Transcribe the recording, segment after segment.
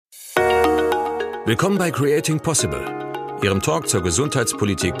Willkommen bei Creating Possible, Ihrem Talk zur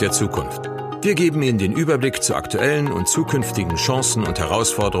Gesundheitspolitik der Zukunft. Wir geben Ihnen den Überblick zu aktuellen und zukünftigen Chancen und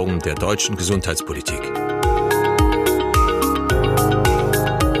Herausforderungen der deutschen Gesundheitspolitik.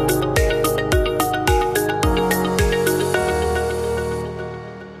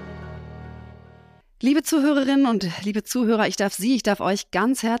 Liebe Zuhörerinnen und liebe Zuhörer, ich darf euch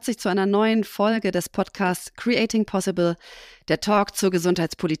ganz herzlich zu einer neuen Folge des Podcasts Creating Possible, der Talk zur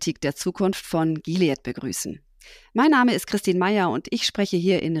Gesundheitspolitik der Zukunft von Gilead begrüßen. Mein Name ist Christine Meyer und ich spreche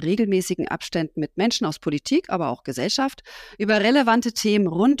hier in regelmäßigen Abständen mit Menschen aus Politik, aber auch Gesellschaft über relevante Themen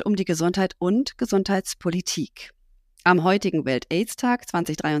rund um die Gesundheit und Gesundheitspolitik. Am heutigen Welt-AIDS-Tag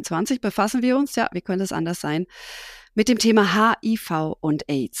 2023 befassen wir uns, wie könnte es anders sein, mit dem Thema HIV und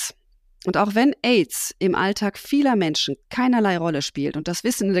AIDS. Und auch wenn AIDS im Alltag vieler Menschen keinerlei Rolle spielt und das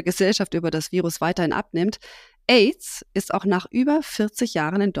Wissen in der Gesellschaft über das Virus weiterhin abnimmt, AIDS ist auch nach über 40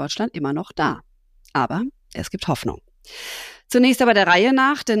 Jahren in Deutschland immer noch da. Aber es gibt Hoffnung. Zunächst aber der Reihe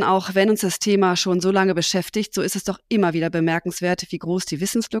nach, denn auch wenn uns das Thema schon so lange beschäftigt, so ist es doch immer wieder bemerkenswert, wie groß die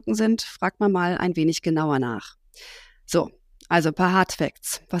Wissenslücken sind. Fragt man mal ein wenig genauer nach. So, also ein paar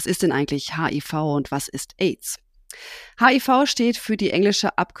Hardfacts. Was ist denn eigentlich HIV und was ist AIDS? HIV steht für die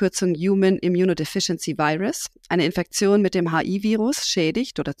englische Abkürzung Human Immunodeficiency Virus. Eine Infektion mit dem HIV-Virus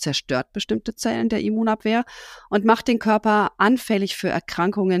schädigt oder zerstört bestimmte Zellen der Immunabwehr und macht den Körper anfällig für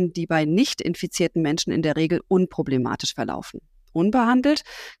Erkrankungen, die bei nicht infizierten Menschen in der Regel unproblematisch verlaufen. Unbehandelt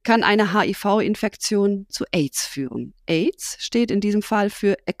kann eine HIV-Infektion zu AIDS führen. AIDS steht in diesem Fall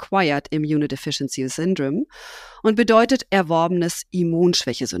für Acquired Immunodeficiency Syndrome und bedeutet erworbenes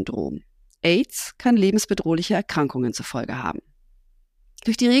Immunschwächesyndrom. AIDS kann lebensbedrohliche Erkrankungen zur Folge haben.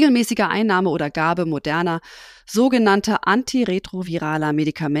 Durch die regelmäßige Einnahme oder Gabe moderner, sogenannter antiretroviraler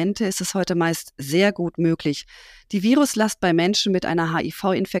Medikamente ist es heute meist sehr gut möglich, die Viruslast bei Menschen mit einer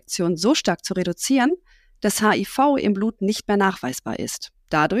HIV-Infektion so stark zu reduzieren, dass HIV im Blut nicht mehr nachweisbar ist.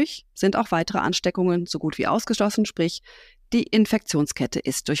 Dadurch sind auch weitere Ansteckungen so gut wie ausgeschlossen, sprich, die Infektionskette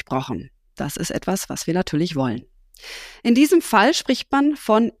ist durchbrochen. Das ist etwas, was wir natürlich wollen. In diesem Fall spricht man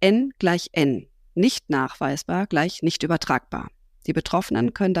von N gleich N. Nicht nachweisbar gleich nicht übertragbar. Die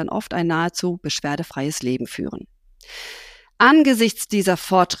Betroffenen können dann oft ein nahezu beschwerdefreies Leben führen. Angesichts dieser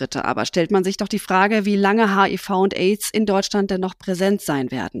Fortschritte aber stellt man sich doch die Frage, wie lange HIV und AIDS in Deutschland denn noch präsent sein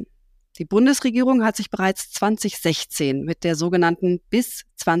werden. Die Bundesregierung hat sich bereits 2016 mit der sogenannten bis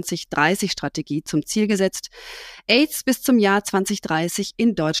 2030-Strategie zum Ziel gesetzt, AIDS bis zum Jahr 2030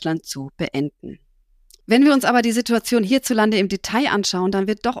 in Deutschland zu beenden. Wenn wir uns aber die Situation hierzulande im Detail anschauen, dann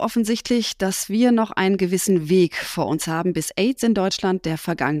wird doch offensichtlich, dass wir noch einen gewissen Weg vor uns haben, bis AIDS in Deutschland der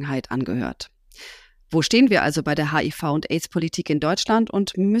Vergangenheit angehört. Wo stehen wir also bei der HIV- und AIDS-Politik in Deutschland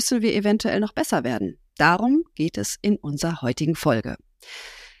und müssen wir eventuell noch besser werden? Darum geht es in unserer heutigen Folge.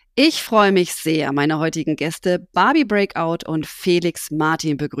 Ich freue mich sehr, meine heutigen Gäste Barbie Breakout und Felix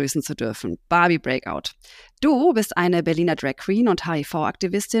Martin begrüßen zu dürfen. Barbie Breakout. Du bist eine Berliner Drag Queen und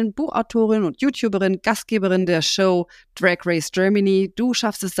HIV-Aktivistin, Buchautorin und YouTuberin, Gastgeberin der Show Drag Race Germany. Du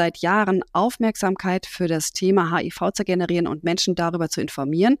schaffst es seit Jahren, Aufmerksamkeit für das Thema HIV zu generieren und Menschen darüber zu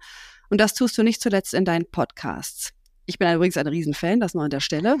informieren. Und das tust du nicht zuletzt in deinen Podcasts. Ich bin übrigens ein Riesenfan, das noch an der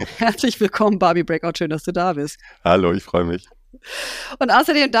Stelle. Herzlich willkommen, Barbie Breakout, schön, dass du da bist. Hallo, ich freue mich. Und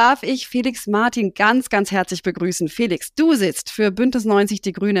außerdem darf ich Felix Martin ganz, ganz herzlich begrüßen. Felix, du sitzt für Bündnis 90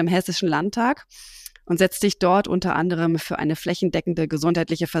 Die Grünen im Hessischen Landtag und setzt dich dort unter anderem für eine flächendeckende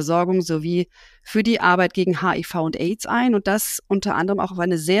gesundheitliche Versorgung sowie für die Arbeit gegen HIV und AIDS ein und das unter anderem auch auf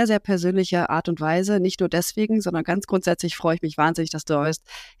eine sehr, sehr persönliche Art und Weise. Nicht nur deswegen, sondern ganz grundsätzlich freue ich mich wahnsinnig, dass du da bist.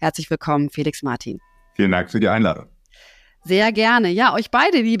 Herzlich willkommen, Felix Martin. Vielen Dank für die Einladung. Sehr gerne. Ja, euch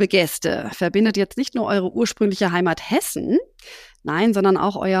beide, liebe Gäste, verbindet jetzt nicht nur eure ursprüngliche Heimat Hessen, nein, sondern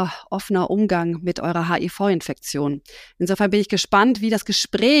auch euer offener Umgang mit eurer HIV-Infektion. Insofern bin ich gespannt, wie das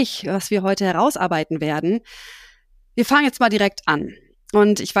Gespräch, was wir heute herausarbeiten werden. Wir fangen jetzt mal direkt an.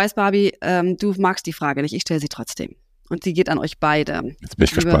 Und ich weiß, Barbie, du magst die Frage nicht, ich stelle sie trotzdem. Und sie geht an euch beide. Jetzt bin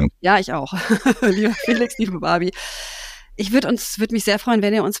ich gespannt. Ja, ich auch. Lieber Felix, liebe Barbie. Ich würde mich sehr freuen,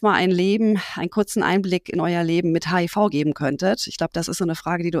 wenn ihr uns mal einen kurzen Einblick in euer Leben mit HIV geben könntet. Ich glaube, das ist so eine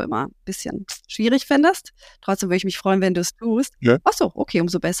Frage, die du immer ein bisschen schwierig findest. Trotzdem würde ich mich freuen, wenn du es tust. Ja. Ach so, okay,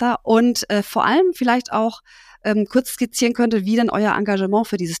 umso besser. Und vor allem vielleicht auch kurz skizzieren könntet, wie denn euer Engagement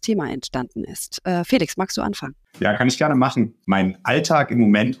für dieses Thema entstanden ist. Felix, magst du anfangen? Ja, kann ich gerne machen. Mein Alltag im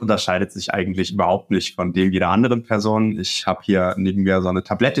Moment unterscheidet sich eigentlich überhaupt nicht von dem jeder anderen Person. Ich habe hier neben mir so eine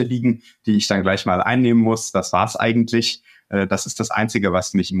Tablette liegen, die ich dann gleich mal einnehmen muss. Das war's eigentlich. Das ist das Einzige,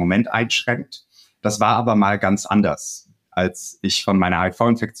 was mich im Moment einschränkt. Das war aber mal ganz anders. Als ich von meiner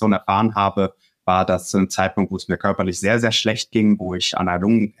HIV-Infektion erfahren habe, war das zu einem Zeitpunkt, wo es mir körperlich sehr, sehr schlecht ging, wo ich an einer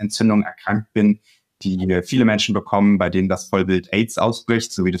Lungenentzündung erkrankt bin, die viele Menschen bekommen, bei denen das Vollbild AIDS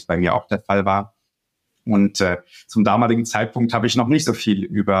ausbricht, so wie das bei mir auch der Fall war. Und zum damaligen Zeitpunkt habe ich noch nicht so viel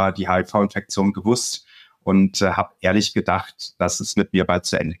über die HIV-Infektion gewusst und habe ehrlich gedacht, dass es mit mir bald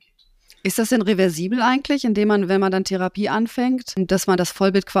zu Ende geht. Ist das denn reversibel eigentlich, indem man, wenn man dann Therapie anfängt, dass man das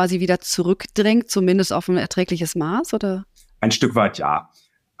Vollbild quasi wieder zurückdrängt, zumindest auf ein erträgliches Maß, oder? Ein Stück weit ja.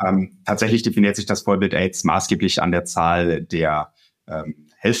 Tatsächlich definiert sich das Vollbild AIDS maßgeblich an der Zahl der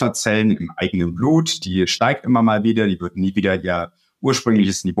Helferzellen im eigenen Blut. Die steigt immer mal wieder, die wird nie wieder ihr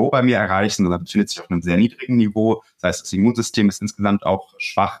ursprüngliches Niveau bei mir erreichen, sondern befindet sich auf einem sehr niedrigen Niveau. Das heißt, das Immunsystem ist insgesamt auch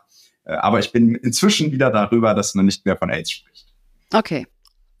schwach. Aber ich bin inzwischen wieder darüber, dass man nicht mehr von AIDS spricht. Okay,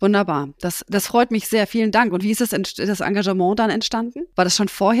 wunderbar. Das freut mich sehr. Vielen Dank. Und wie ist das Engagement dann entstanden? War das schon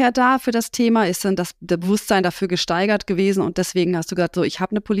vorher da für das Thema? Ist dann das Bewusstsein dafür gesteigert gewesen und deswegen hast du gesagt, so, ich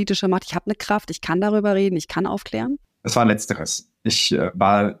habe eine politische Macht, ich habe eine Kraft, ich kann darüber reden, ich kann aufklären? Es war Letzteres. Ich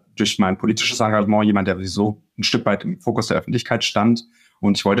war durch mein politisches Engagement jemand, der sowieso ein Stück weit im Fokus der Öffentlichkeit stand.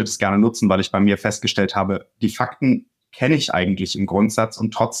 Und ich wollte das gerne nutzen, weil ich bei mir festgestellt habe, die Fakten kenne ich eigentlich im Grundsatz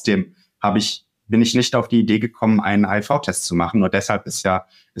und trotzdem bin ich nicht auf die Idee gekommen, einen HIV-Test zu machen. Nur deshalb ist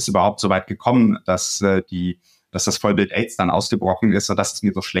überhaupt so weit gekommen, dass das Vollbild AIDS dann ausgebrochen ist und dass es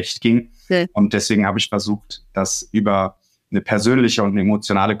mir so schlecht ging. Okay. Und deswegen habe ich versucht, das über eine persönliche und eine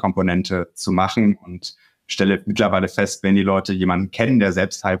emotionale Komponente zu machen und stelle mittlerweile fest, wenn die Leute jemanden kennen, der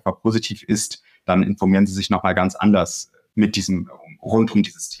selbst HIV-positiv ist, dann informieren sie sich nochmal ganz anders rund um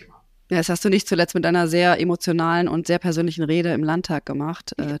dieses Thema. Ja, das hast du nicht zuletzt mit einer sehr emotionalen und sehr persönlichen Rede im Landtag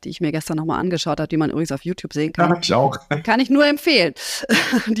gemacht, die ich mir gestern nochmal angeschaut habe, die man übrigens auf YouTube sehen kann. Ja, ich auch. Kann ich nur empfehlen,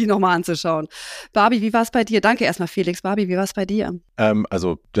 die nochmal anzuschauen. Barbie, wie war es bei dir? Danke erstmal, Felix. Barbie, wie war es bei dir?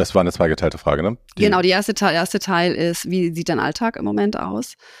 Also das war eine zweigeteilte Frage, ne? Genau, der erste Teil ist, wie sieht dein Alltag im Moment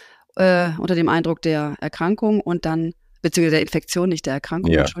aus? Unter dem Eindruck der Erkrankung und dann, beziehungsweise der Infektion, nicht der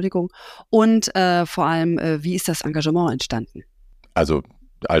Erkrankung, ja. Entschuldigung. Und vor allem, wie ist das Engagement entstanden? Also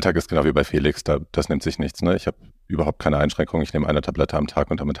der Alltag ist genau wie bei Felix, das nimmt sich nichts. Ne? Ich habe überhaupt keine Einschränkungen, ich nehme eine Tablette am Tag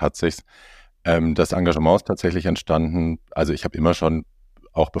und damit hat sich's. Das Engagement ist tatsächlich entstanden, also ich habe immer schon,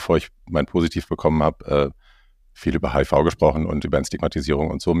 auch bevor ich mein Positiv bekommen habe, viel über HIV gesprochen und über Stigmatisierung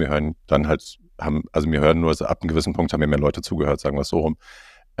und so. Mir hören nur so ab einem gewissen Punkt haben mir mehr Leute zugehört, sagen wir es so rum.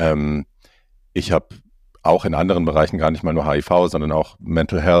 Ich habe auch in anderen Bereichen gar nicht mal nur HIV, sondern auch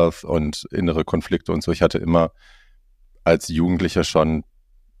Mental Health und innere Konflikte und so. Ich hatte immer als Jugendlicher schon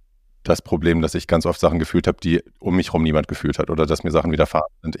das Problem, dass ich ganz oft Sachen gefühlt habe, die um mich herum niemand gefühlt hat oder dass mir Sachen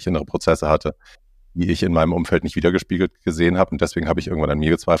widerfahren sind, ich innere Prozesse hatte, die ich in meinem Umfeld nicht wiedergespiegelt gesehen habe und deswegen habe ich irgendwann an mir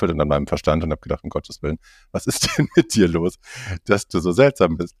gezweifelt und an meinem Verstand und habe gedacht, um Gottes Willen, was ist denn mit dir los, dass du so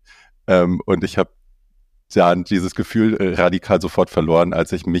seltsam bist? Und ich habe dann dieses Gefühl radikal sofort verloren,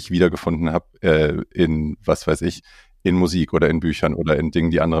 als ich mich wiedergefunden habe in, was weiß ich, in Musik oder in Büchern oder in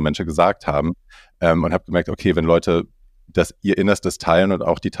Dingen, die andere Menschen gesagt haben und habe gemerkt, okay, wenn Leute das ihr Innerstes teilen und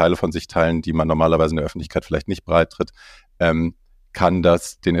auch die Teile von sich teilen, die man normalerweise in der Öffentlichkeit vielleicht nicht breitritt, kann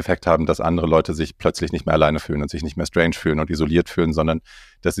das den Effekt haben, dass andere Leute sich plötzlich nicht mehr alleine fühlen und sich nicht mehr strange fühlen und isoliert fühlen, sondern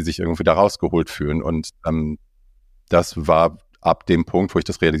dass sie sich irgendwie da rausgeholt fühlen. Und das war ab dem Punkt, wo ich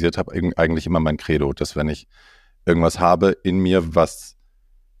das realisiert habe, eigentlich immer mein Credo, dass wenn ich irgendwas habe in mir, was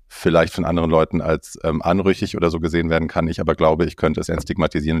vielleicht von anderen Leuten als anrüchig oder so gesehen werden kann, ich aber glaube, ich könnte es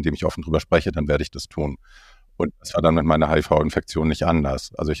entstigmatisieren, indem ich offen drüber spreche, dann werde ich das tun. Und das war dann mit meiner HIV-Infektion nicht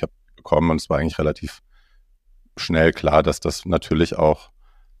anders. Also ich habe bekommen und es war eigentlich relativ schnell klar, dass das natürlich auch,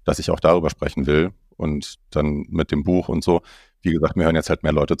 dass ich auch darüber sprechen will. Und dann mit dem Buch und so, wie gesagt, mir hören jetzt halt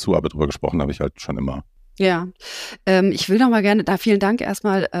mehr Leute zu, aber drüber gesprochen habe ich halt schon immer. Ja, ich will noch mal gerne, vielen Dank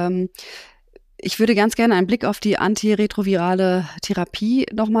erstmal. Ich würde ganz gerne einen Blick auf die antiretrovirale Therapie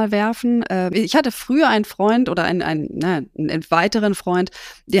nochmal werfen. Ich hatte früher einen Freund oder einen weiteren Freund,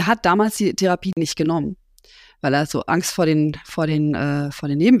 der hat damals die Therapie nicht genommen, weil er so Angst vor den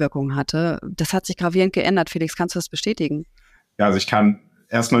Nebenwirkungen hatte. Das hat sich gravierend geändert. Felix, kannst du das bestätigen? Ja, also ich kann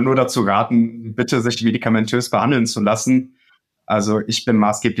erstmal nur dazu raten, bitte sich medikamentös behandeln zu lassen. Also ich bin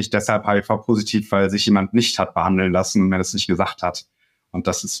maßgeblich deshalb HIV-positiv, weil sich jemand nicht hat behandeln lassen und mir das nicht gesagt hat. Und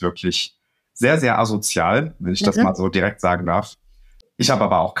das ist wirklich sehr, sehr asozial, wenn ich das mal so direkt sagen darf. Ich habe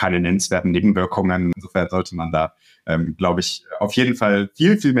aber auch keine nennenswerten Nebenwirkungen. Insofern sollte man da, glaube ich, auf jeden Fall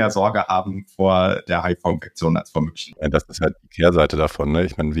viel, viel mehr Sorge haben vor der HIV-Infektion als vor möglichen. Ja, das ist halt die Kehrseite davon. Ne?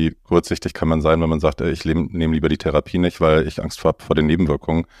 Ich meine, wie kurzsichtig kann man sein, wenn man sagt, ich nehme lieber die Therapie nicht, weil ich Angst habe vor den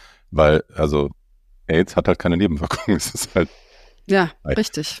Nebenwirkungen. Weil, also, AIDS hat halt keine Nebenwirkungen. Es ist halt ja,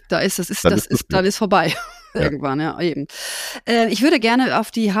 richtig. Dann ist vorbei. Irgendwann, ja, eben. Ich würde gerne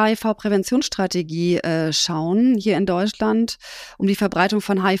auf die HIV-Präventionsstrategie schauen, hier in Deutschland, um die Verbreitung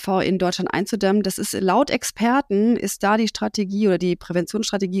von HIV in Deutschland einzudämmen. Das ist laut Experten, ist da die Strategie oder die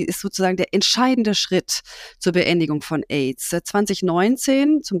Präventionsstrategie ist sozusagen der entscheidende Schritt zur Beendigung von AIDS.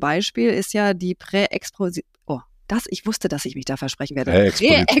 2019 zum Beispiel ist ja die ich wusste, dass ich mich da versprechen werde.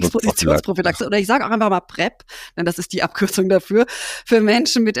 Präexpositionsprophylaxe. Oder ich sage auch einfach mal PrEP, denn das ist die Abkürzung dafür. Für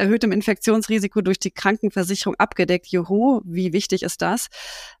Menschen mit erhöhtem Infektionsrisiko durch die Krankenversicherung abgedeckt. Juhu, wie wichtig ist das?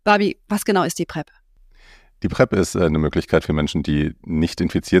 Barbie, was genau ist die PrEP? Die PrEP ist eine Möglichkeit für Menschen, die nicht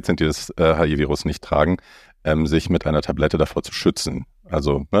infiziert sind, die das HIV-Virus nicht tragen, sich mit einer Tablette davor zu schützen.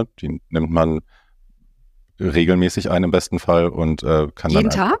 Also die nimmt man regelmäßig ein im besten Fall und kann jeden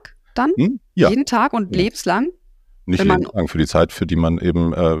Tag dann? Ja. Jeden Tag und lebenslang? Nicht lebenslang, für die Zeit, für die man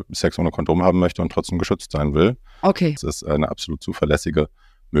eben Sex ohne Kondom haben möchte und trotzdem geschützt sein will. Okay. Das ist eine absolut zuverlässige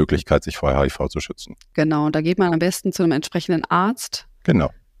Möglichkeit, sich vor HIV zu schützen. Genau, und da geht man am besten zu einem entsprechenden Arzt.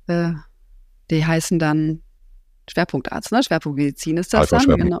 Genau. Die heißen dann Schwerpunktarzt, ne? Schwerpunktmedizin ist das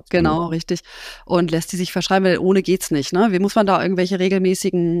dann. Genau, richtig. Und lässt die sich verschreiben, weil ohne geht's nicht, ne? Wie muss man da irgendwelche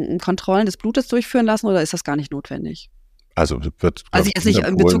regelmäßigen Kontrollen des Blutes durchführen lassen oder ist das gar nicht notwendig? Also wird jetzt nicht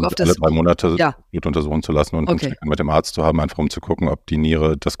in Bezug auf das alle 3 Monate Blut untersuchen zu lassen und einen Check mit dem Arzt zu haben, einfach um zu gucken, ob die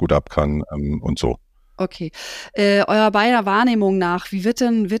Niere das gut ab kann und so. Okay. Eurer beider Wahrnehmung nach, wie wird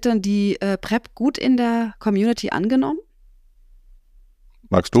denn die PrEP gut in der Community angenommen?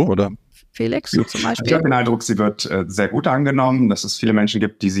 Magst du, oder? Felix zum Beispiel? Ich habe den Eindruck, sie wird sehr gut angenommen, dass es viele Menschen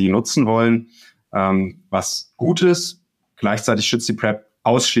gibt, die sie nutzen wollen. Was gut ist, gleichzeitig schützt die PrEP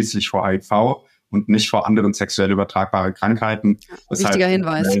ausschließlich vor HIV und nicht vor anderen sexuell übertragbaren Krankheiten. Wichtiger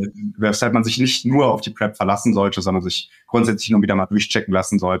Hinweis. Weshalb man sich nicht nur auf die PrEP verlassen sollte, sondern sich grundsätzlich nur wieder mal durchchecken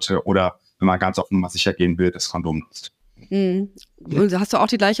lassen sollte oder, wenn man ganz auf Nummer sicher gehen will, das Kondom nutzt. Hast du auch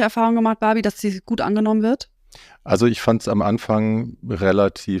die gleiche Erfahrung gemacht, Barbie, dass sie gut angenommen wird? Also ich fand es am Anfang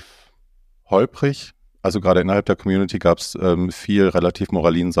relativ holprig. Also gerade innerhalb der Community gab es viel relativ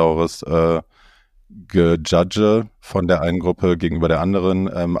moralinsaures Gejudge von der einen Gruppe gegenüber der anderen.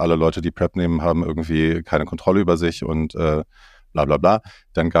 Alle Leute, die PrEP nehmen, haben irgendwie keine Kontrolle über sich und bla bla bla.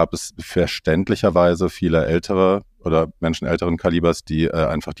 Dann gab es verständlicherweise viele ältere oder Menschen älteren Kalibers, die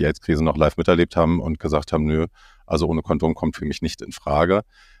einfach die AIDS-Krise noch live miterlebt haben und gesagt haben, nö, also ohne Kondom kommt für mich nicht in Frage.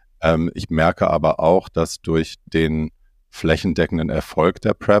 Ich merke aber auch, dass durch den flächendeckenden Erfolg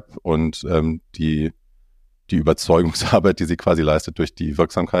der PrEP und die Überzeugungsarbeit, die sie quasi leistet durch die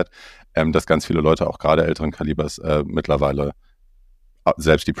Wirksamkeit, dass ganz viele Leute, auch gerade älteren Kalibers, mittlerweile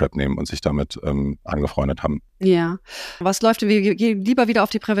selbst die PrEP nehmen und sich damit angefreundet haben. Ja. Was läuft, wir gehen lieber wieder auf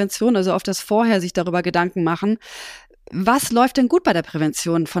die Prävention, also auf das Vorher sich darüber Gedanken machen. Was läuft denn gut bei der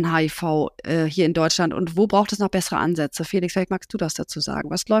Prävention von HIV hier in Deutschland und wo braucht es noch bessere Ansätze? Felix, vielleicht magst du das dazu sagen.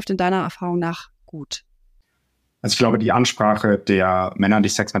 Was läuft in deiner Erfahrung nach gut? Also ich glaube, die Ansprache der Männer, die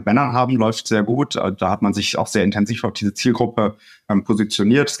Sex mit Männern haben, läuft sehr gut. Da hat man sich auch sehr intensiv auf diese Zielgruppe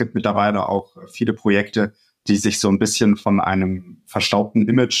positioniert. Es gibt mittlerweile auch viele Projekte, die sich so ein bisschen von einem verstaubten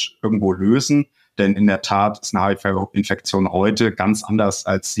Image irgendwo lösen. Denn in der Tat ist eine HIV-Infektion heute ganz anders,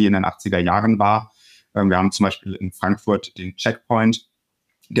 als sie in den 80er Jahren war. Wir haben zum Beispiel in Frankfurt den Checkpoint,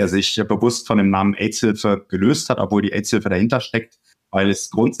 der sich bewusst von dem Namen AIDS-Hilfe gelöst hat, obwohl die AIDS-Hilfe dahinter steckt, weil es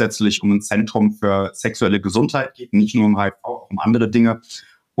grundsätzlich um ein Zentrum für sexuelle Gesundheit geht, nicht nur um HIV, auch um andere Dinge.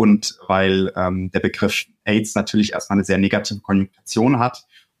 Und weil der Begriff AIDS natürlich erstmal eine sehr negative Konnotation hat.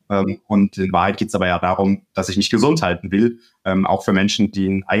 Und in Wahrheit geht es aber ja darum, dass ich mich gesund halten will, auch für Menschen,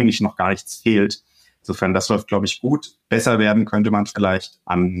 denen eigentlich noch gar nichts fehlt. Insofern, das läuft, glaube ich, gut. Besser werden könnte man vielleicht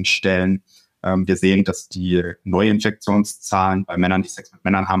an Stellen. Wir sehen, dass die Neuinfektionszahlen bei Männern, die Sex mit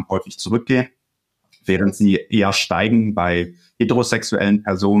Männern haben, häufig zurückgehen, während sie eher steigen bei heterosexuellen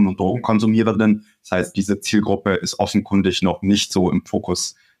Personen und Drogenkonsumierenden. Das heißt, diese Zielgruppe ist offenkundig noch nicht so im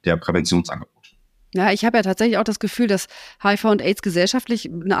Fokus der Präventionsangebote. Ja, ich habe ja tatsächlich auch das Gefühl, dass HIV und AIDS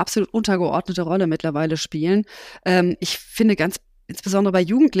gesellschaftlich eine absolut untergeordnete Rolle mittlerweile spielen. Ich finde ganz insbesondere bei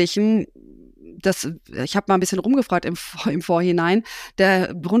Jugendlichen, ich habe mal ein bisschen rumgefragt im Vorhinein,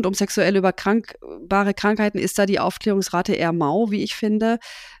 rund um sexuell übertragbare Krankheiten ist da die Aufklärungsrate eher mau, wie ich finde.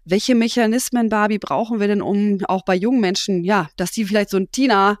 Welche Mechanismen, Barbie, brauchen wir denn, um auch bei jungen Menschen, ja, dass die vielleicht so ein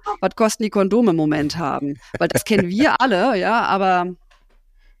Tina, was kosten die Kondome-Moment haben? Weil das kennen wir alle, ja, aber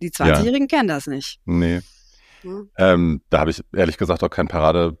die 20-Jährigen kennen das nicht. Nee. Ja. Da habe ich ehrlich gesagt auch kein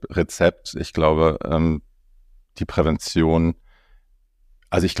Paraderezept. Ich glaube, die Prävention,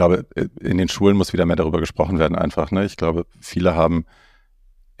 also ich glaube, in den Schulen muss wieder mehr darüber gesprochen werden einfach. Ne? Ich glaube, viele haben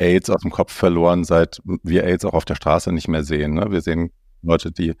AIDS aus dem Kopf verloren, seit wir AIDS auch auf der Straße nicht mehr sehen. Ne? Wir sehen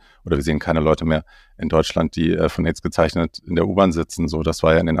Leute, wir sehen keine Leute mehr in Deutschland, die von AIDS gezeichnet in der U-Bahn sitzen. So, das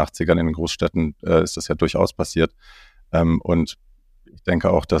war ja in den 80ern in den Großstädten, ist das ja durchaus passiert. Und ich denke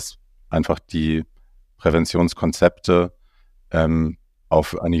auch, dass einfach die Präventionskonzepte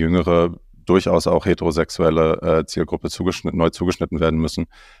auf eine jüngere, durchaus auch heterosexuelle Zielgruppe neu zugeschnitten werden müssen.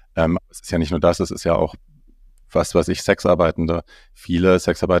 Es ist ja nicht nur das, es ist ja auch viele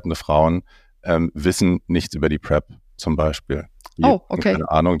sexarbeitende Frauen wissen nichts über die PrEP zum Beispiel. Die haben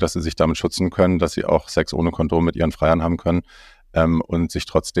keine Ahnung, dass sie sich damit schützen können, dass sie auch Sex ohne Kondom mit ihren Freiern haben können und sich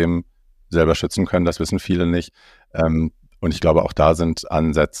trotzdem selber schützen können. Das wissen viele nicht. Und ich glaube, auch da sind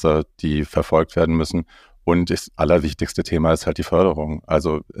Ansätze, die verfolgt werden müssen. Und das allerwichtigste Thema ist halt die Förderung.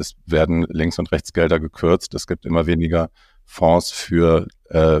 Also es werden Links- und Rechtsgelder gekürzt. Es gibt immer weniger Fonds für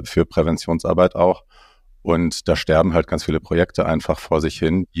Präventionsarbeit auch. Und da sterben halt ganz viele Projekte einfach vor sich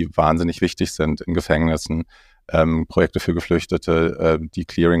hin, die wahnsinnig wichtig sind in Gefängnissen. Projekte für Geflüchtete, die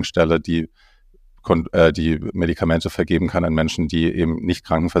Clearingstelle, die Medikamente vergeben kann an Menschen, die eben nicht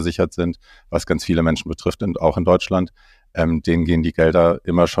krankenversichert sind, was ganz viele Menschen betrifft, und auch in Deutschland. Denen gehen die Gelder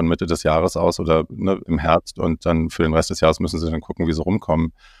immer schon Mitte des Jahres aus oder im Herbst, und dann für den Rest des Jahres müssen sie dann gucken, wie sie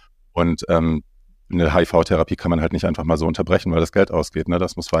rumkommen. Und eine HIV-Therapie kann man halt nicht einfach mal so unterbrechen, weil das Geld ausgeht. Ne?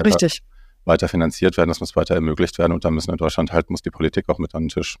 Das muss weiter finanziert werden, das muss weiter ermöglicht werden, und da muss die Politik auch mit an den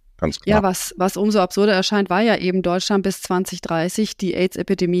Tisch, ganz klar. Ja, was umso absurder erscheint, war ja eben Deutschland bis 2030 die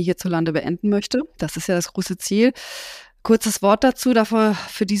AIDS-Epidemie hierzulande beenden möchte. Das ist ja das große Ziel. Kurzes Wort dazu,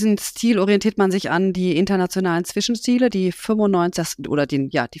 für diesen Stil orientiert man sich an die internationalen Zwischenziele, die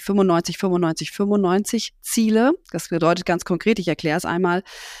 95 Ziele. Das bedeutet ganz konkret, ich erkläre es einmal,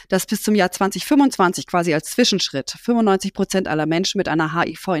 dass bis zum Jahr 2025 quasi als Zwischenschritt 95% aller Menschen mit einer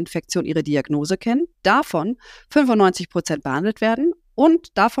HIV-Infektion ihre Diagnose kennen, davon 95% behandelt werden und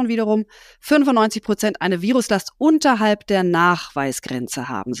davon wiederum 95% eine Viruslast unterhalb der Nachweisgrenze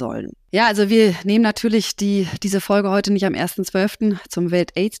haben sollen. Ja, also wir nehmen natürlich diese Folge heute nicht am 1.12. zum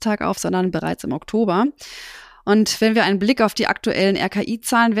Welt-AIDS-Tag auf, sondern bereits im Oktober. Und wenn wir einen Blick auf die aktuellen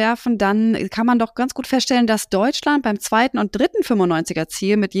RKI-Zahlen werfen, dann kann man doch ganz gut feststellen, dass Deutschland beim zweiten und dritten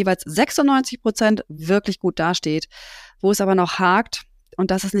 95er-Ziel mit jeweils 96% wirklich gut dasteht. Wo es aber noch hakt, und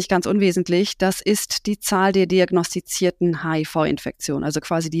das ist nicht ganz unwesentlich, das ist die Zahl der diagnostizierten HIV-Infektionen, also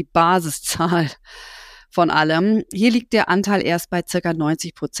quasi die Basiszahl von allem. Hier liegt der Anteil erst bei ca.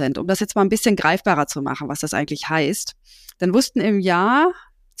 90%. Um das jetzt mal ein bisschen greifbarer zu machen, was das eigentlich heißt, dann wussten im Jahr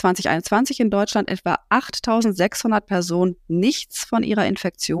 2021 in Deutschland etwa 8.600 Personen nichts von ihrer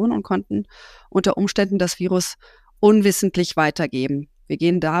Infektion und konnten unter Umständen das Virus unwissentlich weitergeben. Wir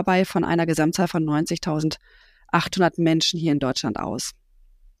gehen dabei von einer Gesamtzahl von 90.800 Menschen hier in Deutschland aus.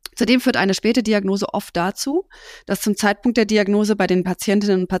 Zudem führt eine späte Diagnose oft dazu, dass zum Zeitpunkt der Diagnose bei den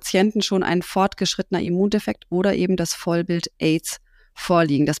Patientinnen und Patienten schon ein fortgeschrittener Immundefekt oder eben das Vollbild AIDS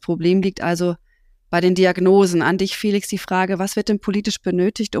vorliegen. Das Problem liegt also bei den Diagnosen. An dich, Felix, die Frage, was wird denn politisch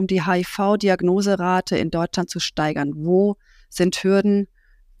benötigt, um die HIV-Diagnoserate in Deutschland zu steigern? Wo sind Hürden?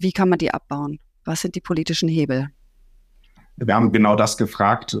 Wie kann man die abbauen? Was sind die politischen Hebel? Wir haben genau das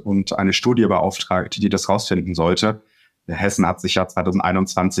gefragt und eine Studie beauftragt, die das rausfinden sollte. Hessen hat sich ja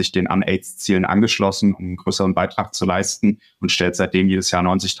 2021 den An-AIDS-Zielen angeschlossen, um einen größeren Beitrag zu leisten, und stellt seitdem jedes Jahr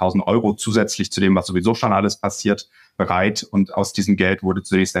 90.000 € zusätzlich zu dem, was sowieso schon alles passiert, bereit. Und aus diesem Geld wurde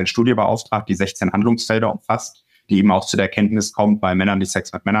zunächst eine Studie beauftragt, die 16 Handlungsfelder umfasst, die eben auch zu der Erkenntnis kommt, bei Männern, die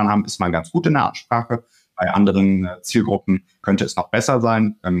Sex mit Männern haben, ist man ganz gut in der Ansprache. Bei anderen Zielgruppen könnte es noch besser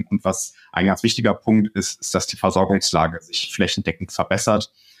sein. Und was ein ganz wichtiger Punkt ist, dass die Versorgungslage sich flächendeckend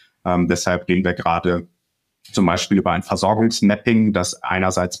verbessert. Deshalb reden wir gerade zum Beispiel über ein Versorgungsmapping, das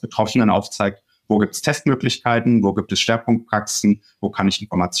einerseits Betroffenen aufzeigt, wo gibt es Testmöglichkeiten, wo gibt es Schwerpunktpraxen, wo kann ich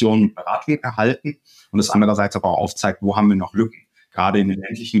Informationen und Beratung erhalten, und das andererseits aber auch aufzeigt, wo haben wir noch Lücken. Gerade in den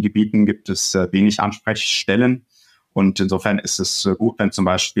ländlichen Gebieten gibt es wenig Ansprechstellen, und insofern ist es gut, wenn zum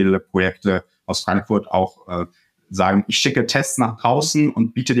Beispiel Projekte aus Frankfurt auch sagen, ich schicke Tests nach draußen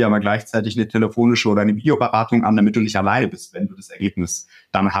und biete dir aber gleichzeitig eine telefonische oder eine Videoberatung an, damit du nicht alleine bist, wenn du das Ergebnis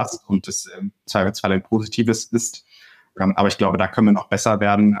dann hast und es im Zweifelsfall ein positives ist. Aber ich glaube, da können wir noch besser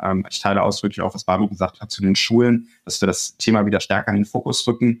werden. Ich teile ausdrücklich auch, was Barbie gesagt hat zu den Schulen, dass wir das Thema wieder stärker in den Fokus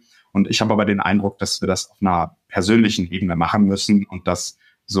rücken. Und ich habe aber den Eindruck, dass wir das auf einer persönlichen Ebene machen müssen und dass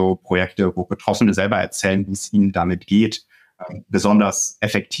so Projekte, wo Betroffene selber erzählen, wie es ihnen damit geht, besonders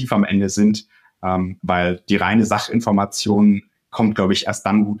effektiv am Ende sind, weil die reine Sachinformation kommt, glaube ich, erst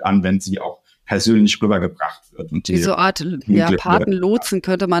dann gut an, wenn sie auch persönlich rübergebracht wird. Und wie so eine Art Patenlotsen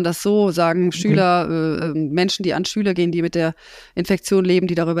könnte man das so sagen. Schüler, Menschen, die an Schüler gehen, die mit der Infektion leben,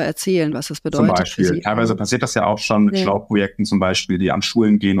 die darüber erzählen, was das bedeutet. Zum Beispiel. Teilweise passiert das ja auch schon mit Schlauchprojekten zum Beispiel, die an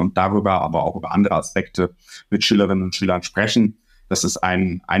Schulen gehen und darüber, aber auch über andere Aspekte mit Schülerinnen und Schülern sprechen. Das ist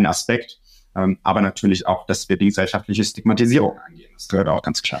ein Aspekt. Aber natürlich auch, dass wir die gesellschaftliche Stigmatisierung angehen. Das gehört auch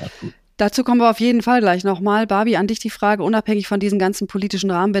ganz klar dazu. Dazu kommen wir auf jeden Fall gleich nochmal. Barbie, an dich die Frage, unabhängig von diesen ganzen politischen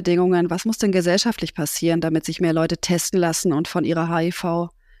Rahmenbedingungen, was muss denn gesellschaftlich passieren, damit sich mehr Leute testen lassen und von ihrer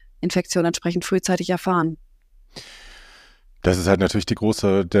HIV-Infektion entsprechend frühzeitig erfahren? Das ist halt natürlich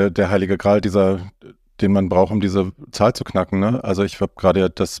der heilige Gral den man braucht, um diese Zahl zu knacken. Ne? Also ich habe gerade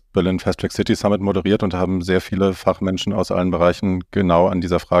das Berlin Fast Track City Summit moderiert und haben sehr viele Fachmenschen aus allen Bereichen genau an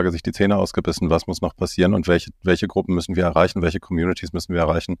dieser Frage sich die Zähne ausgebissen, was muss noch passieren und welche Gruppen müssen wir erreichen, welche Communities müssen wir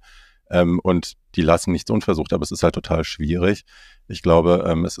erreichen. Und die lassen nichts unversucht, aber es ist halt total schwierig. Ich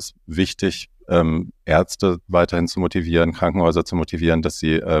glaube, es ist wichtig, Ärzte weiterhin zu motivieren, Krankenhäuser zu motivieren, dass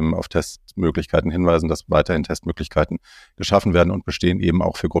sie auf Testmöglichkeiten hinweisen, dass weiterhin Testmöglichkeiten geschaffen werden und bestehen eben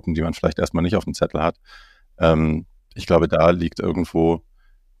auch für Gruppen, die man vielleicht erstmal nicht auf dem Zettel hat. Ich glaube, da liegt irgendwo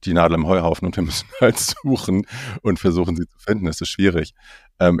die Nadel im Heuhaufen und wir müssen halt suchen und versuchen, sie zu finden. Es ist schwierig.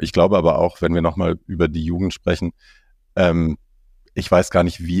 Ich glaube aber auch, wenn wir nochmal über die Jugend sprechen, ich weiß gar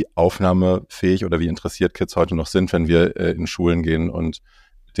nicht, wie aufnahmefähig oder wie interessiert Kids heute noch sind, wenn wir in Schulen gehen und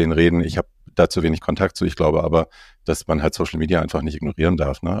mit denen reden. Ich habe da zu wenig Kontakt zu. Ich glaube aber, dass man halt Social Media einfach nicht ignorieren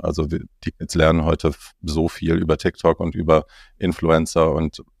darf. Ne? Also die Kids lernen heute so viel über TikTok und über Influencer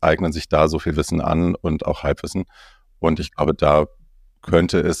und eignen sich da so viel Wissen an und auch Halbwissen. Und ich glaube, da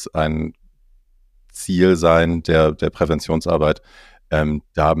könnte es ein Ziel sein der Präventionsarbeit,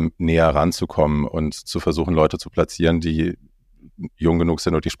 da näher ranzukommen und zu versuchen, Leute zu platzieren, die jung genug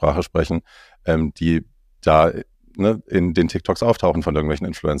sind und die Sprache sprechen, die da in den TikToks auftauchen von irgendwelchen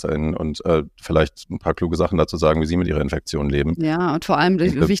InfluencerInnen und vielleicht ein paar kluge Sachen dazu sagen, wie sie mit ihrer Infektion leben. Ja, und vor allem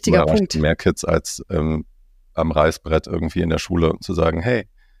ein wichtiger Punkt. Mehr Kids als am Reißbrett irgendwie in der Schule zu sagen, hey,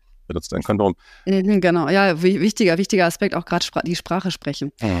 benutzt ein Kondom. Genau, ja, wichtiger Aspekt, auch gerade die Sprache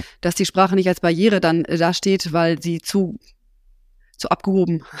sprechen. Mhm. Dass die Sprache nicht als Barriere dann da steht, weil sie zu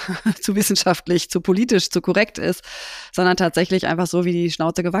abgehoben, zu wissenschaftlich, zu politisch, zu korrekt ist, sondern tatsächlich einfach so, wie die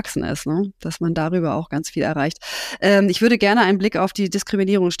Schnauze gewachsen ist, ne? Dass man darüber auch ganz viel erreicht. Ich würde gerne einen Blick auf die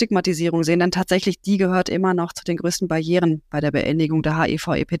Diskriminierung und Stigmatisierung sehen, denn tatsächlich die gehört immer noch zu den größten Barrieren bei der Beendigung der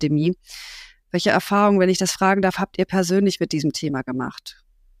HIV-Epidemie. Welche Erfahrungen, wenn ich das fragen darf, habt ihr persönlich mit diesem Thema gemacht?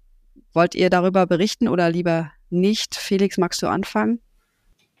 Wollt ihr darüber berichten oder lieber nicht? Felix, magst du anfangen?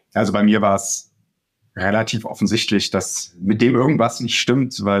 Also bei mir war es relativ offensichtlich, dass mit dem irgendwas nicht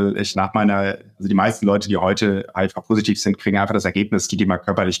stimmt, weil ich die meisten Leute, die heute HIV-positiv sind, kriegen einfach das Ergebnis, es geht immer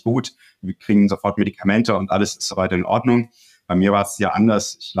körperlich gut. Wir kriegen sofort Medikamente und alles ist soweit in Ordnung. Bei mir war es ja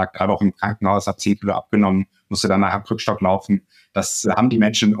anders. Ich lag 3 Wochen im Krankenhaus, habe 10 Kilo abgenommen, musste dann nachher am Krückstock laufen. Das haben die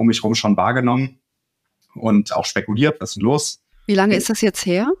Menschen um mich herum schon wahrgenommen und auch spekuliert, was ist denn los? Wie lange ist das jetzt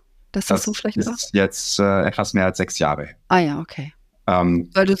her, dass das so schlecht war? Das ist jetzt etwas mehr als 6 Jahre. Ah ja, okay.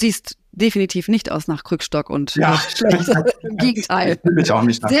 Weil du siehst definitiv nicht aus nach Krückstock und schlecht. Im Gegenteil. Ich auch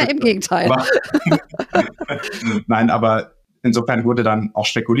nicht nach Sehr im Gegenteil. Nein, aber insofern wurde dann auch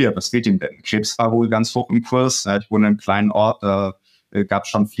spekuliert, was fehlt ihm denn? Krebs war wohl ganz hoch im Kurs. Ich wohne in einem kleinen Ort, da gab es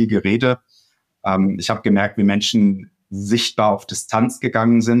schon viel Gerede. Ich habe gemerkt, wie Menschen sichtbar auf Distanz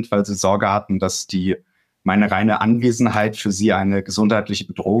gegangen sind, weil sie Sorge hatten, dass meine reine Anwesenheit für sie eine gesundheitliche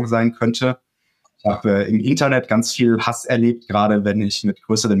Bedrohung sein könnte. Ich habe im Internet ganz viel Hass erlebt, gerade wenn ich mit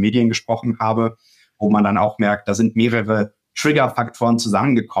größeren Medien gesprochen habe, wo man dann auch merkt, da sind mehrere Triggerfaktoren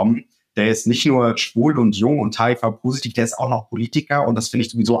zusammengekommen. Der ist nicht nur schwul und jung und HIV-positiv, der ist auch noch Politiker und das finde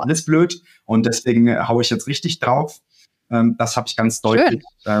ich sowieso alles blöd und deswegen haue ich jetzt richtig drauf. Das habe ich ganz deutlich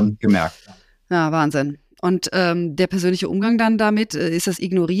gemerkt. Ja, Wahnsinn. Und der persönliche Umgang dann damit, ist das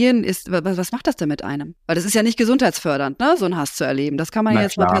Ignorieren, was macht das denn mit einem? Weil das ist ja nicht gesundheitsfördernd, ne, so einen Hass zu erleben. Das kann man ja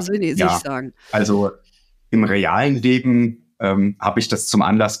jetzt mal persönlich sich sagen. Also im realen Leben habe ich das zum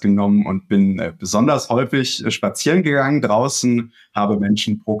Anlass genommen und bin besonders häufig spazieren gegangen draußen, habe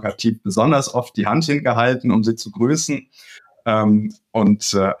Menschen provokativ besonders oft die Hand hingehalten, um sie zu grüßen.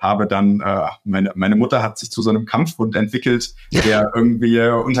 Und habe dann, meine Mutter hat sich zu so einem Kampfhund entwickelt, der irgendwie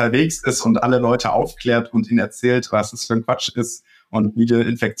unterwegs ist und alle Leute aufklärt und ihnen erzählt, was es für ein Quatsch ist und wie die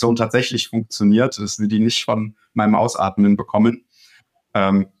Infektion tatsächlich funktioniert, dass wir die nicht von meinem Ausatmen bekommen.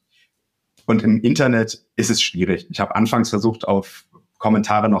 Und im Internet ist es schwierig. Ich habe anfangs versucht, auf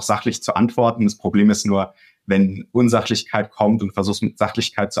Kommentare noch sachlich zu antworten. Das Problem ist nur, wenn Unsachlichkeit kommt und versuchst mit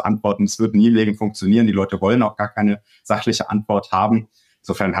Sachlichkeit zu antworten, es wird nie im Leben funktionieren. Die Leute wollen auch gar keine sachliche Antwort haben.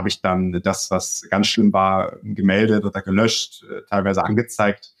 Insofern habe ich dann das, was ganz schlimm war, gemeldet oder gelöscht, teilweise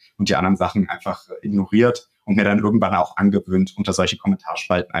angezeigt und die anderen Sachen einfach ignoriert und mir dann irgendwann auch angewöhnt, unter solche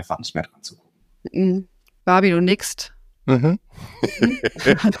Kommentarspalten einfach nicht mehr dran zu gucken. Barbie, du nickst. Mhm.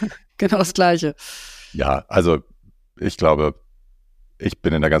 Genau das Gleiche. Ja, also ich glaube, ich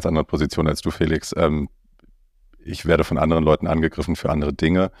bin in einer ganz anderen Position als du, Felix. ich werde von anderen Leuten angegriffen für andere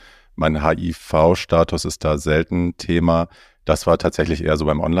Dinge. Mein HIV-Status ist da selten Thema. Das war tatsächlich eher so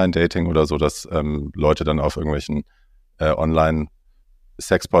beim Online-Dating oder so, dass Leute dann auf irgendwelchen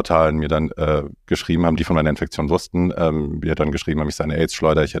Online-Sexportalen mir dann geschrieben haben, die von meiner Infektion wussten, mir dann geschrieben haben, ich sei eine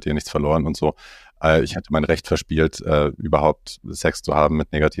AIDS-Schleuder, ich hätte hier nichts verloren und so. Ich hätte mein Recht verspielt, überhaupt Sex zu haben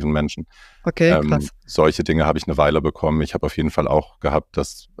mit negativen Menschen. Okay, krass. Solche Dinge habe ich eine Weile bekommen. Ich habe auf jeden Fall auch gehabt,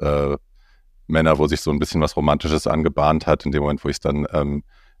 dass Männer, wo sich so ein bisschen was Romantisches angebahnt hat, in dem Moment, wo ich es dann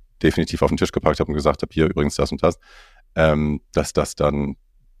definitiv auf den Tisch gepackt habe und gesagt habe, hier übrigens das und das, dass das dann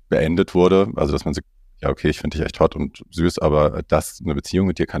beendet wurde. Also dass man sagt, ja okay, ich finde dich echt hot und süß, aber eine Beziehung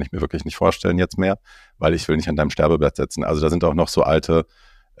mit dir kann ich mir wirklich nicht vorstellen jetzt mehr, weil ich will nicht an deinem Sterbebett sitzen. Also da sind auch noch so alte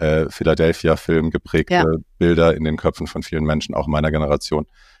Philadelphia-Film geprägte Bilder in den Köpfen von vielen Menschen, auch meiner Generation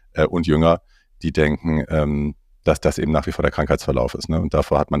und jünger, die denken, dass das eben nach wie vor der Krankheitsverlauf ist. Ne? Und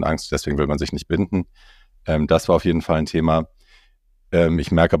davor hat man Angst, deswegen will man sich nicht binden. Das war auf jeden Fall ein Thema.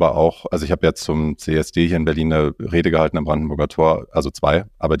 Ich merke aber auch, also ich habe jetzt zum CSD hier in Berlin eine Rede gehalten am Brandenburger Tor, also 2,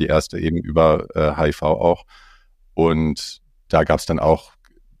 aber die erste eben über HIV auch. Und da gab es dann auch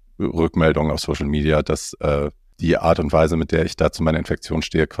Rückmeldungen auf Social Media, dass die Art und Weise, mit der ich da zu meiner Infektion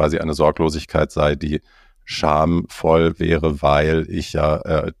stehe, quasi eine Sorglosigkeit sei, die schamvoll wäre, weil ich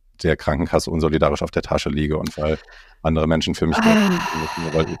ja der Krankenkasse unsolidarisch auf der Tasche liege und weil andere Menschen für mich müssen,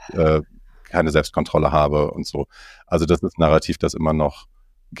 weil ich keine Selbstkontrolle habe und so. Also das ist ein Narrativ, das immer noch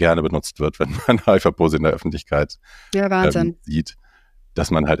gerne benutzt wird, wenn man HIV-Pose in der Öffentlichkeit sieht, dass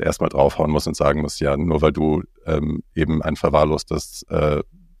man halt erstmal draufhauen muss und sagen muss, ja, nur weil du eben ein verwahrlostes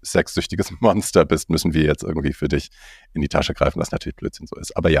sexsüchtiges Monster bist, müssen wir jetzt irgendwie für dich in die Tasche greifen, was natürlich Blödsinn so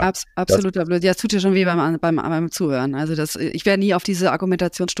ist. Aber ja. Absoluter Blödsinn. Ja, es tut dir schon weh beim Zuhören. Also ich wäre nie auf diese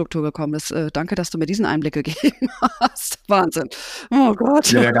Argumentationsstruktur gekommen. Danke, dass du mir diesen Einblick gegeben hast. Wahnsinn. Oh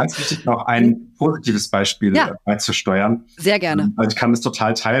Gott. Ja, ganz wichtig, noch ein positives Beispiel beizusteuern. Sehr gerne. Also ich kann das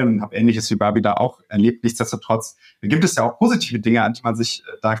total teilen und habe Ähnliches wie Barbie da auch erlebt. Nichtsdestotrotz gibt es ja auch positive Dinge, an die man sich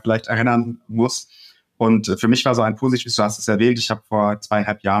da vielleicht erinnern muss. Und für mich war so ein positives, du hast es erwähnt, ich habe vor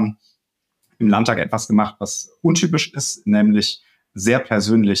 2,5 Jahren im Landtag etwas gemacht, was untypisch ist, nämlich sehr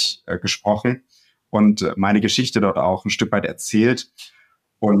persönlich gesprochen und meine Geschichte dort auch ein Stück weit erzählt.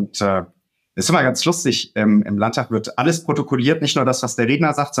 Und das ist immer ganz lustig, im Landtag wird alles protokolliert, nicht nur das, was der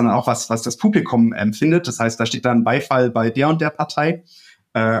Redner sagt, sondern auch was das Publikum empfindet. Das heißt, da steht dann Beifall bei der und der Partei.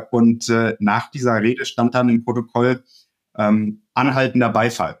 Und nach dieser Rede stand dann im Protokoll anhaltender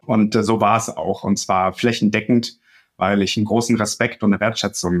Beifall. Und so war es auch. Und zwar flächendeckend, weil ich einen großen Respekt und eine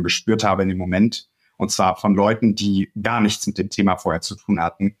Wertschätzung gespürt habe in dem Moment. Und zwar von Leuten, die gar nichts mit dem Thema vorher zu tun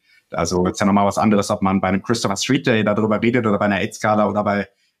hatten. Also ist ja nochmal was anderes, ob man bei einem Christopher Street Day darüber redet oder bei einer AIDS-Skala oder bei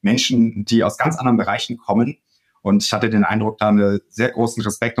Menschen, die aus ganz anderen Bereichen kommen. Und ich hatte den Eindruck, da einen sehr großen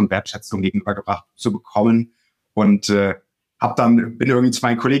Respekt und Wertschätzung gegenübergebracht zu bekommen. Und bin irgendwie zu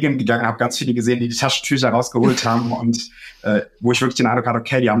meinen Kolleginnen gegangen, habe ganz viele gesehen, die Taschentücher rausgeholt haben und wo ich wirklich den Eindruck hatte,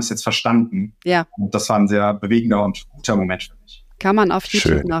 okay, die haben es jetzt verstanden. Ja. Und das war ein sehr bewegender und guter Moment für mich. Kann man auf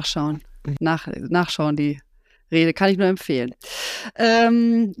YouTube nachschauen. Nachschauen, die Rede, kann ich nur empfehlen.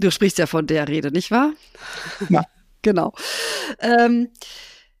 Du sprichst ja von der Rede, nicht wahr? Ja. Genau.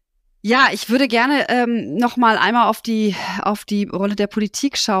 Ja, ich würde gerne noch mal einmal auf die Rolle der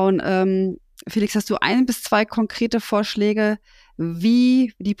Politik schauen. Felix, hast du 1 bis 2 konkrete Vorschläge,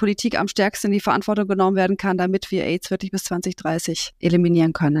 wie die Politik am stärksten in die Verantwortung genommen werden kann, damit wir AIDS wirklich bis 2030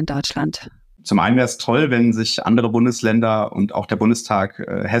 eliminieren können in Deutschland? Zum einen wäre es toll, wenn sich andere Bundesländer und auch der Bundestag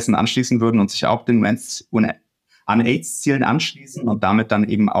Hessen anschließen würden und sich auch den an AIDS-Zielen anschließen und damit dann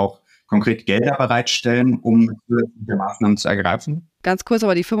eben auch konkret Gelder bereitstellen, um zusätzliche Maßnahmen zu ergreifen. Ganz kurz,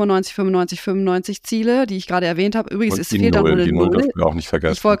 aber die 95 Ziele, die ich gerade erwähnt habe, übrigens, es fehlt auch noch eine die Null. Dürfen wir auch nicht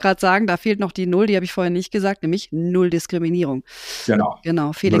vergessen. Ich wollte gerade sagen, da fehlt noch die Null, die habe ich vorher nicht gesagt, nämlich Null Diskriminierung.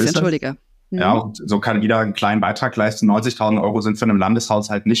 Genau, Felix, entschuldige. Ja, und so kann jeder einen kleinen Beitrag leisten. 90.000 € sind für einen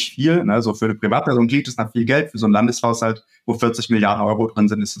Landeshaushalt nicht viel. Ne? So für eine Privatperson klingt es nach viel Geld. Für so einen Landeshaushalt, wo 40 Milliarden € drin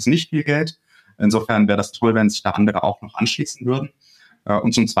sind, ist es nicht viel Geld. Insofern wäre das toll, wenn sich da andere auch noch anschließen würden.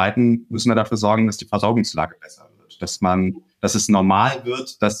 Und zum Zweiten müssen wir dafür sorgen, dass die Versorgungslage besser wird. Dass es normal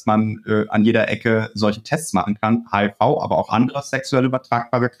wird, dass man an jeder Ecke solche Tests machen kann. HIV, aber auch andere sexuell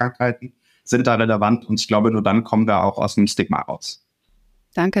übertragbare Krankheiten sind da relevant. Und ich glaube, nur dann kommen wir auch aus dem Stigma raus.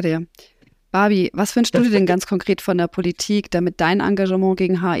 Danke dir. Barbie, was wünschst du dir denn ganz konkret von der Politik, damit dein Engagement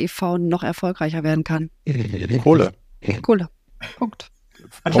gegen HIV noch erfolgreicher werden kann? Kohle. Punkt.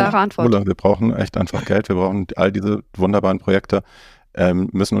 Klare Antwort. Kohle. Wir brauchen echt einfach Geld. Wir brauchen all diese wunderbaren Projekte.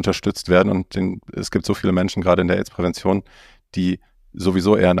 Müssen unterstützt werden und es gibt so viele Menschen, gerade in der AIDS-Prävention, die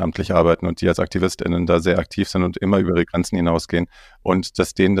sowieso ehrenamtlich arbeiten und die als AktivistInnen da sehr aktiv sind und immer über ihre Grenzen hinausgehen und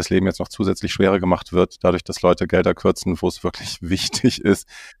dass denen das Leben jetzt noch zusätzlich schwerer gemacht wird, dadurch, dass Leute Gelder kürzen, wo es wirklich wichtig ist,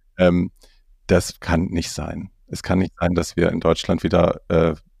 das kann nicht sein. Es kann nicht sein, dass wir in Deutschland wieder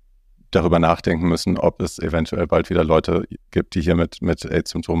darüber nachdenken müssen, ob es eventuell bald wieder Leute gibt, die hier mit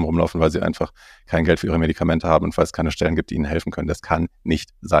AIDS-Symptomen rumlaufen, weil sie einfach kein Geld für ihre Medikamente haben und weil es keine Stellen gibt, die ihnen helfen können. Das kann nicht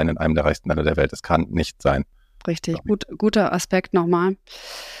sein in einem der reichsten Länder der Welt. Das kann nicht sein. Richtig, guter Aspekt nochmal.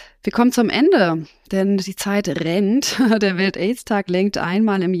 Wir kommen zum Ende, denn die Zeit rennt. Der Welt-AIDS-Tag lenkt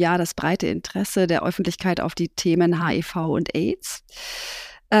einmal im Jahr das breite Interesse der Öffentlichkeit auf die Themen HIV und AIDS.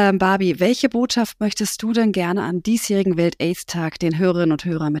 Barbie, welche Botschaft möchtest du denn gerne am diesjährigen Welt-AIDS-Tag den Hörerinnen und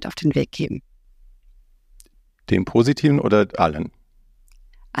Hörern mit auf den Weg geben? Den positiven oder allen?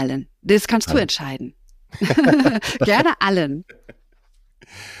 Allen. Das kannst du entscheiden. Gerne allen.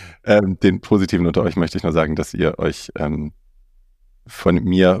 Den positiven unter euch möchte ich nur sagen, dass ihr euch von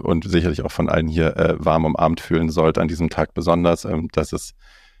mir und sicherlich auch von allen hier warm umarmt fühlen sollt an diesem Tag besonders, dass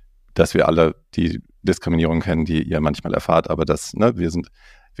wir alle die Diskriminierung kennen, die ihr manchmal erfahrt, aber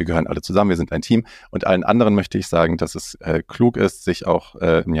wir gehören alle zusammen, wir sind ein Team. Und allen anderen möchte ich sagen, dass es klug ist, sich auch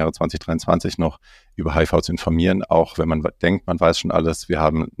im Jahre 2023 noch über HIV zu informieren, auch wenn man denkt, man weiß schon alles. Wir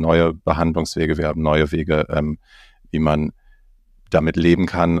haben neue Behandlungswege, wir haben neue Wege, wie man damit leben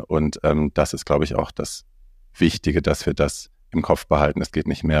kann. Und das ist, glaube ich, auch das Wichtige, dass wir das im Kopf behalten. Es geht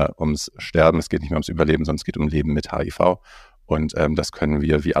nicht mehr ums Sterben, es geht nicht mehr ums Überleben, sondern es geht um Leben mit HIV. Und das können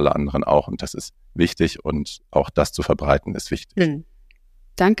wir wie alle anderen auch. Und das ist wichtig. Und auch das zu verbreiten ist wichtig. Mhm.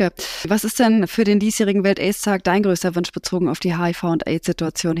 Danke. Was ist denn für den diesjährigen Welt-AIDS-Tag dein größter Wunsch bezogen auf die HIV- und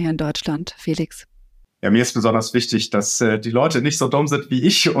AIDS-Situation hier in Deutschland, Felix? Ja, mir ist besonders wichtig, dass die Leute nicht so dumm sind wie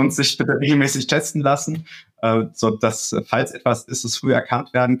ich und sich bitte regelmäßig testen lassen, so dass, falls etwas ist, es früh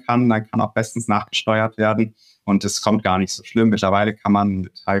erkannt werden kann, dann kann auch bestens nachgesteuert werden und es kommt gar nicht so schlimm. Mittlerweile kann man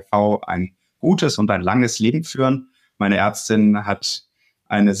mit HIV ein gutes und ein langes Leben führen. Meine Ärztin hat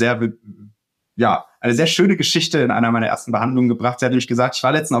eine sehr schöne Geschichte in einer meiner ersten Behandlungen gebracht. Sie hat nämlich gesagt, ich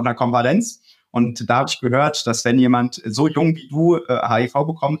war letztens auf einer Konferenz und da habe ich gehört, dass wenn jemand so jung wie du HIV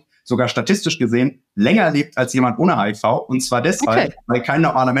bekommt, sogar statistisch gesehen länger lebt als jemand ohne HIV. Und zwar deshalb, weil kein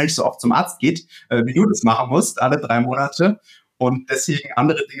normaler Mensch so oft zum Arzt geht, wie du das machen musst, alle 3 Monate. Und deswegen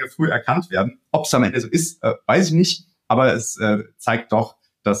andere Dinge früh erkannt werden. Ob es am Ende so ist, weiß ich nicht. Aber es zeigt doch,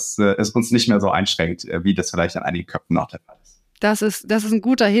 dass es uns nicht mehr so einschränkt, wie das vielleicht an einigen Köpfen noch der Fall ist. Das ist ein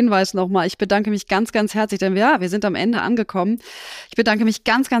guter Hinweis nochmal. Ich bedanke mich ganz, ganz herzlich, denn wir sind am Ende angekommen. Ich bedanke mich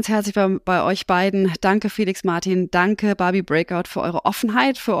ganz, ganz herzlich bei euch beiden. Danke Felix Martin, danke Barbie Breakout für eure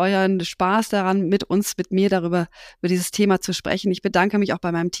Offenheit, für euren Spaß daran, mit mir über dieses Thema zu sprechen. Ich bedanke mich auch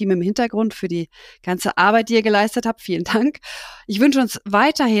bei meinem Team im Hintergrund für die ganze Arbeit, die ihr geleistet habt. Vielen Dank. Ich wünsche uns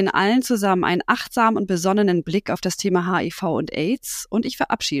weiterhin allen zusammen einen achtsamen und besonnenen Blick auf das Thema HIV und AIDS und ich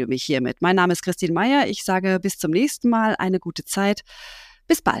verabschiede mich hiermit. Mein Name ist Christine Meyer. Ich sage bis zum nächsten Mal. Eine gute Zeit.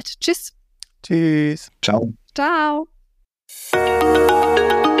 Bis bald. Tschüss. Tschüss. Ciao. Ciao.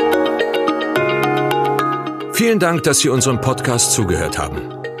 Vielen Dank, dass Sie unserem Podcast zugehört haben.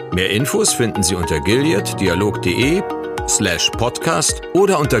 Mehr Infos finden Sie unter gileaddialog.de/podcast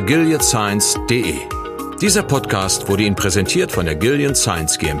oder unter gileadscience.de. Dieser Podcast wurde Ihnen präsentiert von der Gilead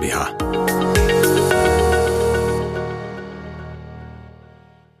Science GmbH.